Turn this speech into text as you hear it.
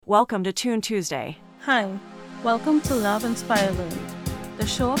welcome to Tune Tuesday. Hi, welcome to Love Inspire Learn, the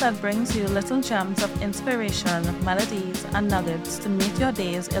show that brings you little gems of inspiration, melodies, and nuggets to make your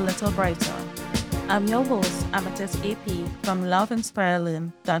days a little brighter. I'm your host, Amethyst AP from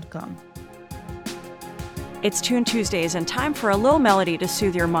loveinspirelearn.com. It's Tune Tuesdays and time for a little melody to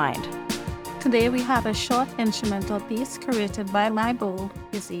soothe your mind. Today we have a short instrumental piece created by my beau,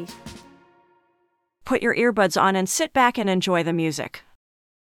 Izzy. Put your earbuds on and sit back and enjoy the music.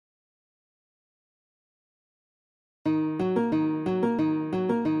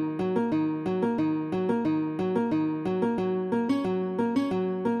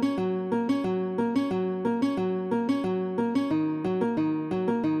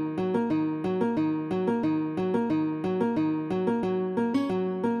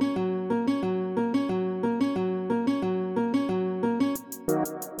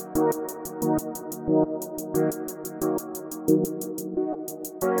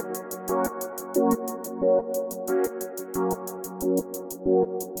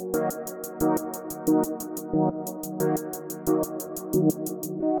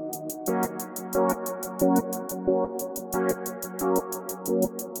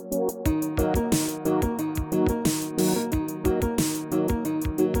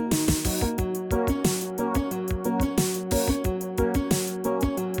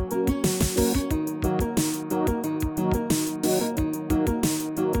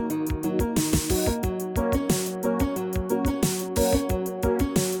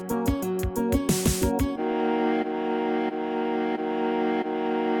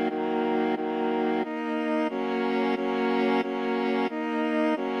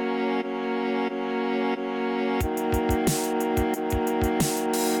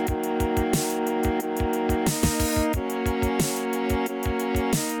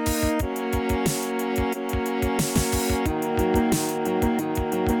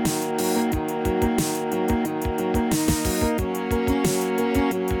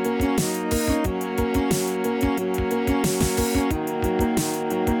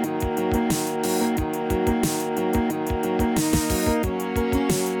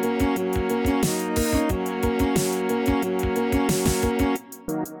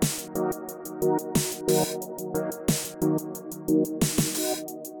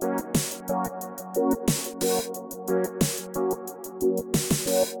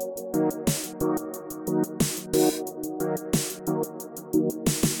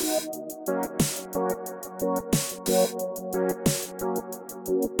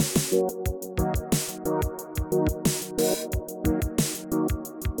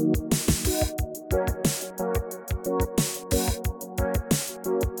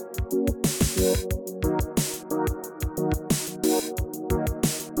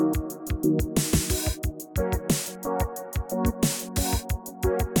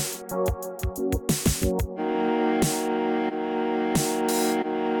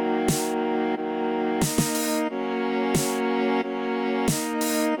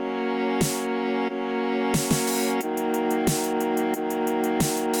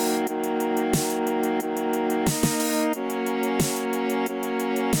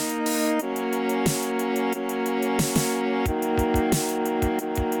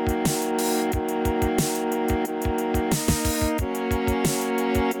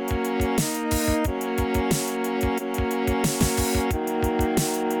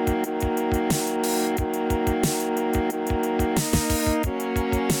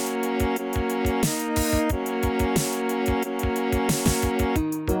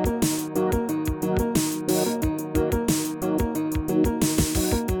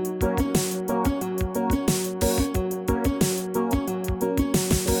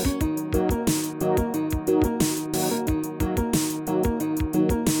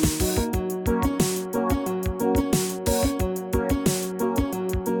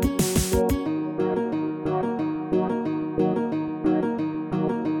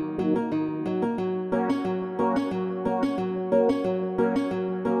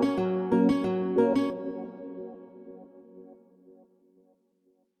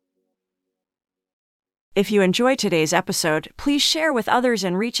 If you enjoyed today's episode, please share with others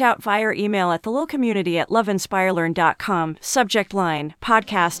and reach out via email at thelilcommunity@loveinspirelearn.com, subject line,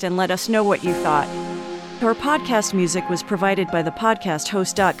 podcast, and let us know what you thought. Our podcast music was provided by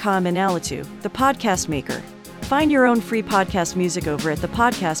thepodcasthost.com and Alitu, the podcast maker. Find your own free podcast music over at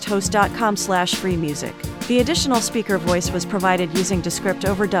thepodcasthost.com/free music. The additional speaker voice was provided using Descript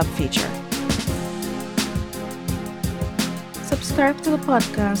overdub feature. Subscribe to the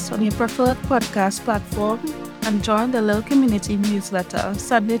podcast on your preferred podcast platform and join the Lil Community newsletter,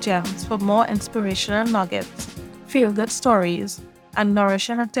 Sunday Gems, for more inspirational nuggets, feel-good stories, and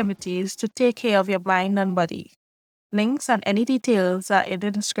nourishing activities to take care of your mind and body. Links and any details are in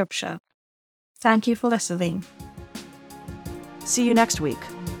the description. Thank you for listening. See you next week.